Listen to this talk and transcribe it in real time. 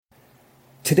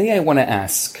Today I want to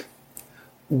ask,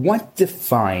 what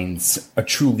defines a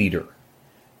true leader?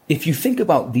 If you think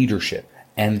about leadership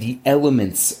and the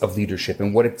elements of leadership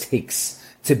and what it takes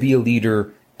to be a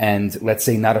leader and, let's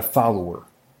say, not a follower,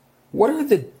 what are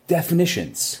the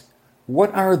definitions?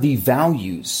 What are the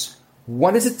values?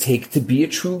 What does it take to be a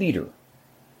true leader?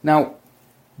 Now,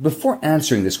 before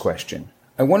answering this question,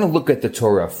 I want to look at the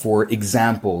Torah for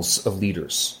examples of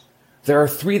leaders. There are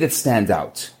three that stand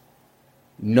out: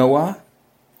 Noah,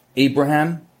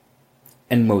 Abraham,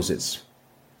 and Moses.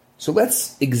 So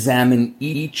let's examine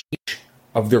each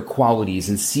of their qualities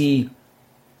and see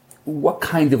what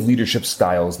kind of leadership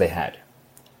styles they had.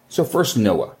 So first,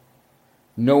 Noah.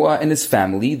 Noah and his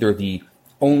family, they're the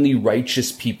only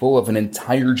righteous people of an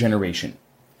entire generation.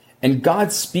 And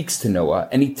God speaks to Noah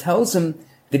and he tells him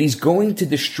that he's going to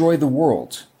destroy the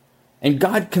world. And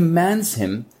God commands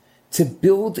him to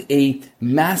build a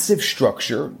massive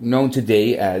structure known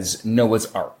today as Noah's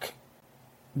Ark.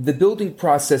 The building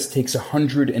process takes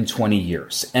 120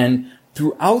 years, and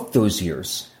throughout those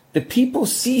years, the people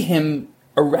see him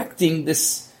erecting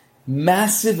this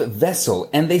massive vessel,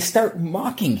 and they start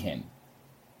mocking him.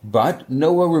 But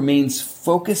Noah remains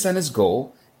focused on his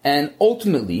goal, and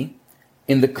ultimately,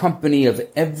 in the company of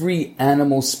every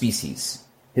animal species,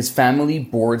 his family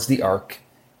boards the ark,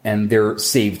 and they're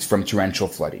saved from torrential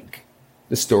flooding.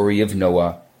 The story of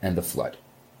Noah and the flood.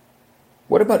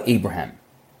 What about Abraham?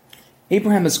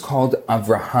 Abraham is called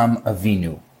Avraham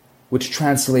Avinu, which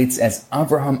translates as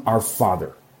Avraham our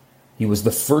father. He was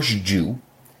the first Jew.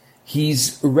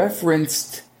 He's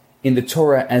referenced in the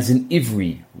Torah as an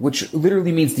Ivri, which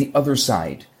literally means the other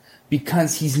side,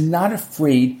 because he's not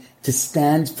afraid to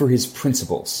stand for his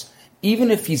principles. Even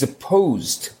if he's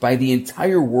opposed by the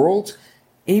entire world,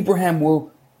 Abraham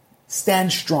will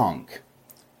stand strong.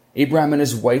 Abraham and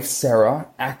his wife Sarah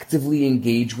actively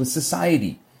engage with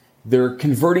society. They're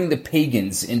converting the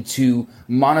pagans into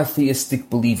monotheistic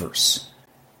believers.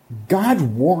 God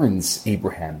warns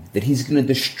Abraham that he's going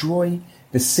to destroy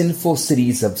the sinful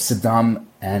cities of Sodom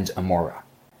and Amorah.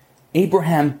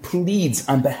 Abraham pleads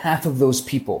on behalf of those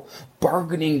people,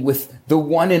 bargaining with the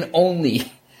one and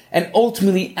only, and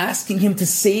ultimately asking him to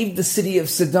save the city of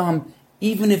Sodom,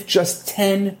 even if just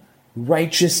 10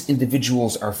 righteous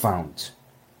individuals are found.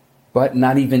 But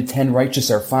not even 10 righteous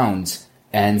are found,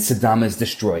 and Sodom is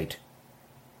destroyed.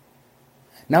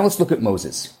 Now let's look at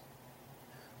Moses.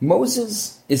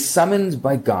 Moses is summoned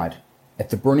by God at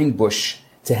the burning bush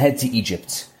to head to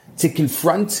Egypt, to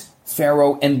confront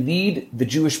Pharaoh and lead the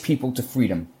Jewish people to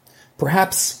freedom.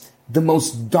 Perhaps the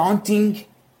most daunting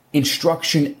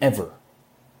instruction ever.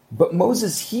 But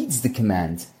Moses heeds the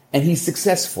command, and he's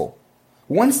successful.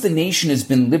 Once the nation has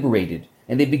been liberated,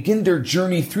 and they begin their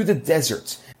journey through the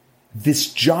desert,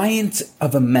 this giant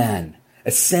of a man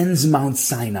ascends Mount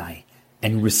Sinai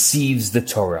and receives the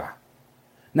Torah.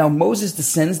 Now Moses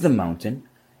descends the mountain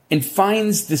and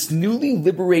finds this newly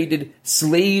liberated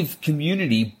slave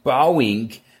community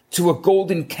bowing to a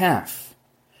golden calf.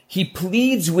 He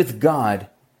pleads with God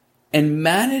and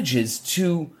manages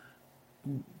to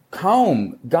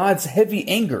calm God's heavy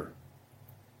anger.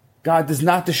 God does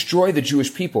not destroy the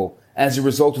Jewish people as a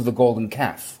result of the golden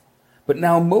calf. But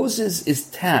now Moses is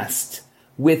tasked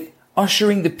with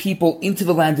ushering the people into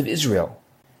the land of Israel.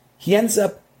 He ends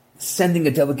up sending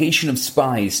a delegation of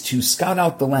spies to scout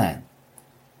out the land.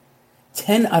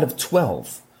 10 out of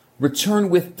 12 return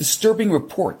with disturbing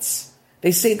reports.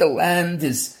 They say the land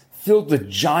is filled with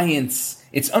giants,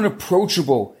 it's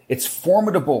unapproachable, it's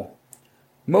formidable.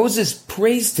 Moses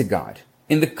prays to God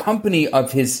in the company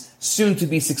of his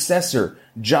soon-to-be successor,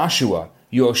 Joshua,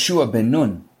 Yoshua ben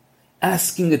Nun,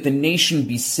 asking that the nation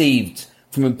be saved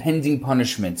from impending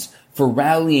punishments for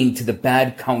rallying to the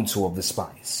bad counsel of the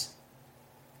spies.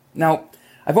 Now,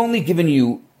 I've only given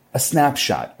you a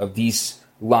snapshot of these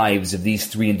lives of these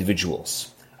three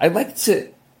individuals. I'd like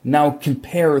to now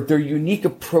compare their unique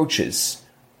approaches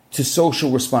to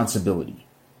social responsibility.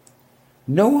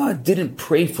 Noah didn't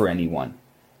pray for anyone,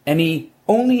 and he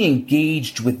only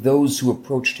engaged with those who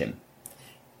approached him.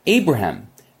 Abraham,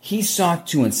 he sought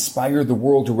to inspire the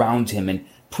world around him and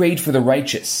prayed for the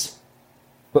righteous.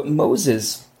 But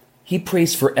Moses, he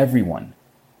prays for everyone,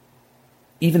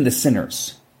 even the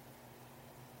sinners.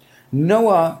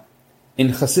 Noah, in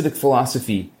Hasidic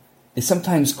philosophy, is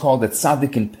sometimes called a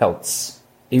tzaddik in peltz,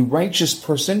 a righteous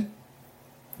person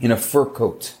in a fur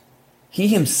coat. He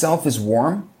himself is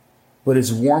warm, but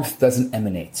his warmth doesn't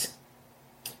emanate.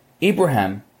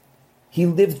 Abraham, he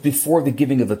lived before the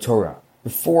giving of the Torah,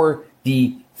 before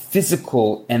the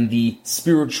physical and the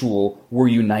spiritual were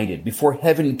united, before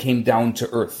heaven came down to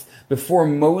earth, before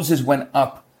Moses went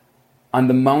up on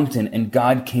the mountain and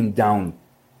God came down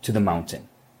to the mountain.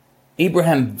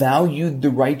 Abraham valued the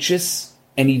righteous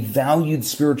and he valued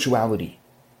spirituality.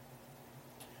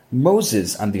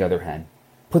 Moses, on the other hand,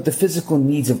 put the physical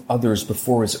needs of others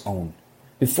before his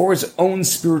own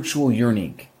spiritual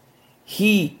yearning.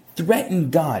 He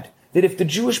threatened God that if the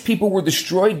Jewish people were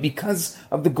destroyed because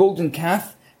of the golden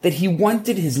calf, that he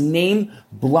wanted his name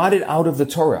blotted out of the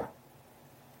Torah.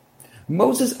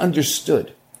 Moses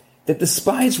understood that the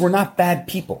spies were not bad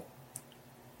people.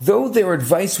 Though their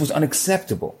advice was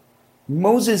unacceptable,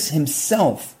 Moses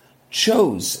himself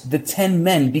chose the 10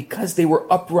 men because they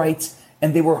were upright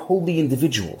and they were holy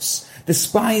individuals. The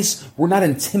spies were not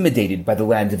intimidated by the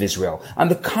land of Israel. On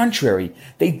the contrary,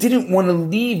 they didn't want to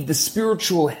leave the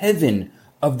spiritual heaven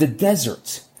of the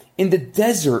desert. In the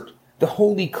desert, the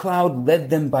holy cloud led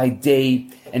them by day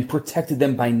and protected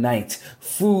them by night.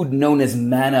 Food known as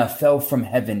manna fell from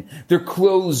heaven. Their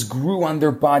clothes grew on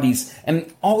their bodies,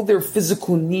 and all their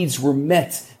physical needs were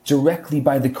met directly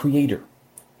by the Creator.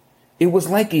 It was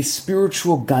like a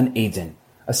spiritual Gan Eden,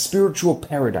 a spiritual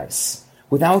paradise,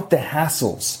 without the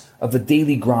hassles of the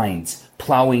daily grind,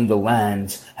 plowing the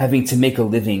land, having to make a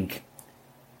living.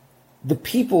 The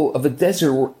people of the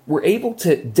desert were able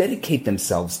to dedicate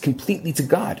themselves completely to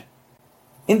God.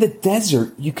 In the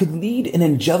desert, you could lead an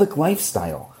angelic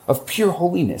lifestyle of pure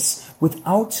holiness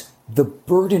without the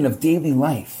burden of daily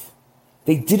life.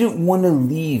 They didn't want to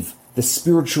leave the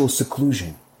spiritual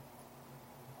seclusion.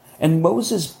 And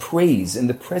Moses prays in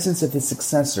the presence of his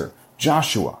successor,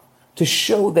 Joshua, to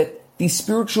show that the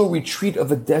spiritual retreat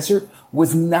of a desert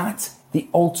was not the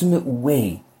ultimate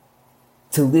way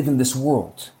to live in this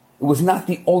world. It was not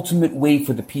the ultimate way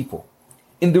for the people.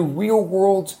 In the real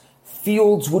world,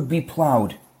 fields would be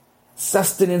plowed,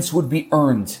 sustenance would be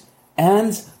earned,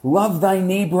 and love thy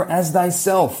neighbor as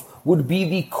thyself would be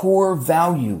the core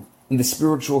value in the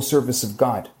spiritual service of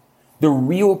God. The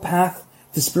real path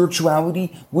to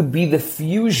spirituality would be the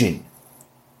fusion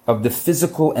of the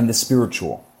physical and the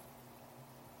spiritual.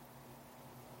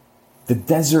 The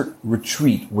desert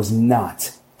retreat was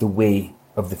not the way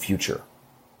of the future.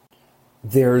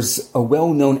 There's a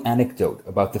well-known anecdote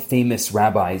about the famous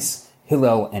rabbis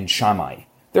Hillel and Shammai.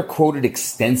 They're quoted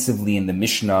extensively in the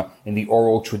Mishnah, in the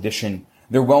oral tradition.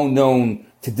 They're well known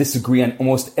to disagree on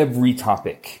almost every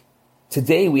topic.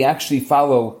 Today, we actually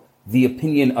follow the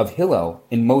opinion of Hillel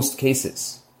in most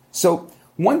cases. So,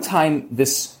 one time,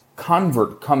 this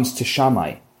convert comes to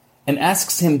Shammai and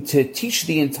asks him to teach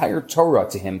the entire Torah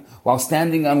to him while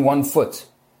standing on one foot.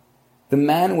 The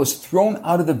man was thrown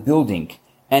out of the building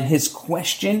and his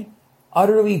question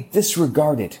utterly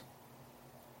disregarded.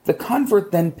 The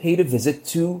convert then paid a visit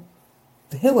to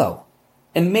Hillel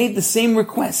and made the same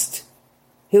request.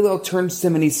 Hillel turns to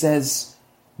him and he says,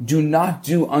 "Do not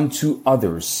do unto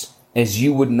others as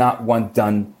you would not want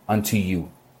done unto you."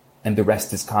 And the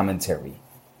rest is commentary.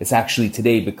 It's actually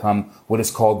today become what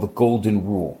is called the Golden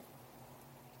Rule.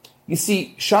 You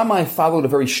see, Shammai followed a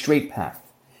very straight path.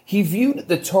 He viewed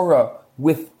the Torah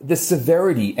with the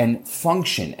severity and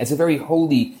function as a very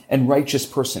holy and righteous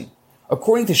person.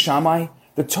 According to Shammai,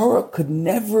 the Torah could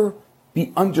never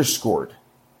be underscored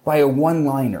by a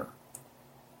one-liner.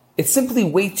 It's simply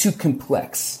way too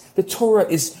complex. The Torah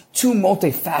is too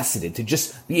multifaceted to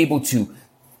just be able to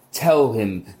tell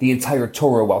him the entire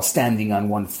Torah while standing on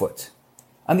one foot.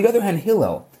 On the other hand,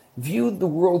 Hillel viewed the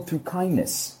world through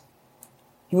kindness.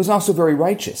 He was also very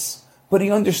righteous, but he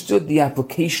understood the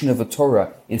application of a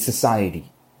Torah in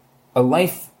society. A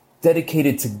life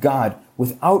dedicated to God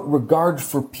without regard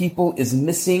for people is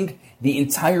missing the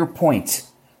entire point.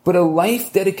 But a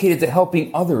life dedicated to helping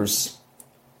others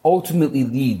ultimately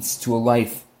leads to a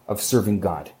life of serving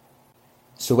God.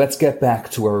 So let's get back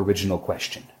to our original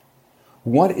question.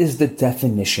 What is the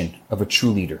definition of a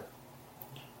true leader?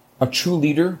 A true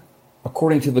leader,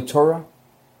 according to the Torah,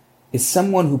 is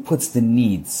someone who puts the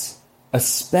needs,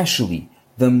 especially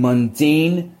the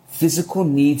mundane physical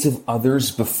needs of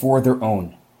others, before their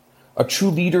own. A true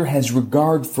leader has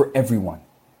regard for everyone,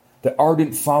 the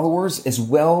ardent followers as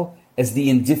well as the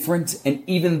indifferent and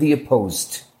even the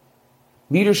opposed.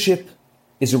 Leadership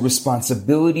is a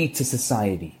responsibility to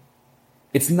society.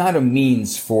 It's not a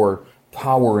means for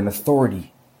power and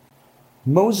authority.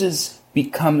 Moses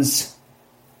becomes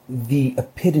the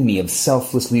epitome of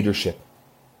selfless leadership.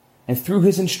 And through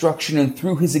his instruction and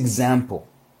through his example,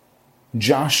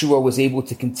 Joshua was able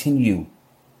to continue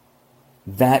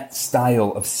that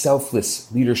style of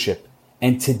selfless leadership.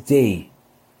 And today,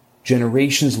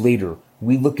 generations later,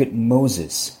 we look at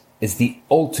Moses as the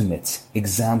ultimate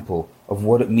example of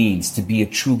what it means to be a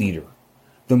true leader.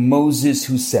 The Moses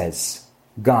who says,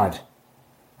 "God,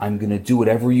 I'm going to do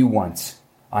whatever you want.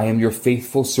 I am your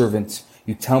faithful servant.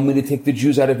 You tell me to take the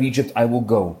Jews out of Egypt, I will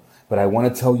go. But I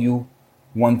want to tell you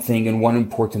one thing and one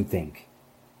important thing.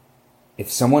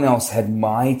 If someone else had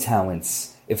my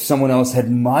talents, if someone else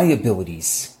had my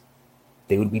abilities,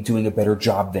 they would be doing a better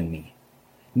job than me.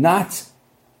 Not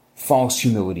false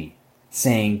humility,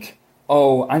 saying,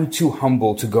 oh, I'm too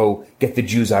humble to go get the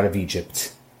Jews out of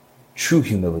Egypt. True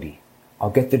humility. I'll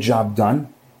get the job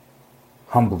done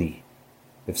humbly.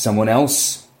 If someone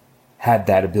else had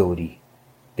that ability,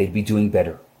 they'd be doing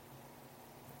better.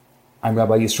 I'm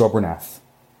Rabbi Yisroel Bernath.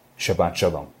 Shabbat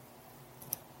Shalom.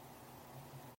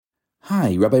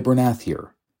 Hi, Rabbi Bernath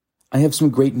here. I have some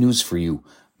great news for you.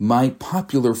 My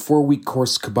popular 4-week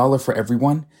course, Kabbalah for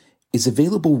Everyone, is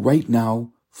available right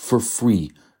now for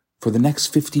free for the next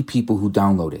 50 people who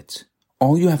download it.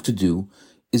 All you have to do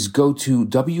is go to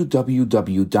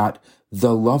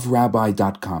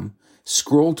www.theloverabbi.com,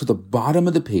 scroll to the bottom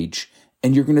of the page,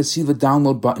 and you're going to see the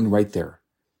download button right there.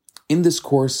 In this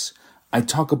course, I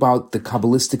talk about the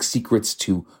Kabbalistic secrets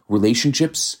to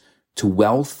relationships, to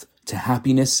wealth, to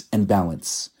happiness, and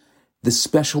balance. This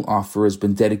special offer has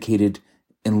been dedicated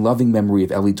in loving memory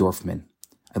of Ellie Dorfman.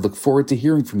 I look forward to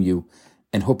hearing from you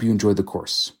and hope you enjoy the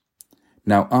course.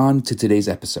 Now on to today's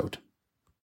episode.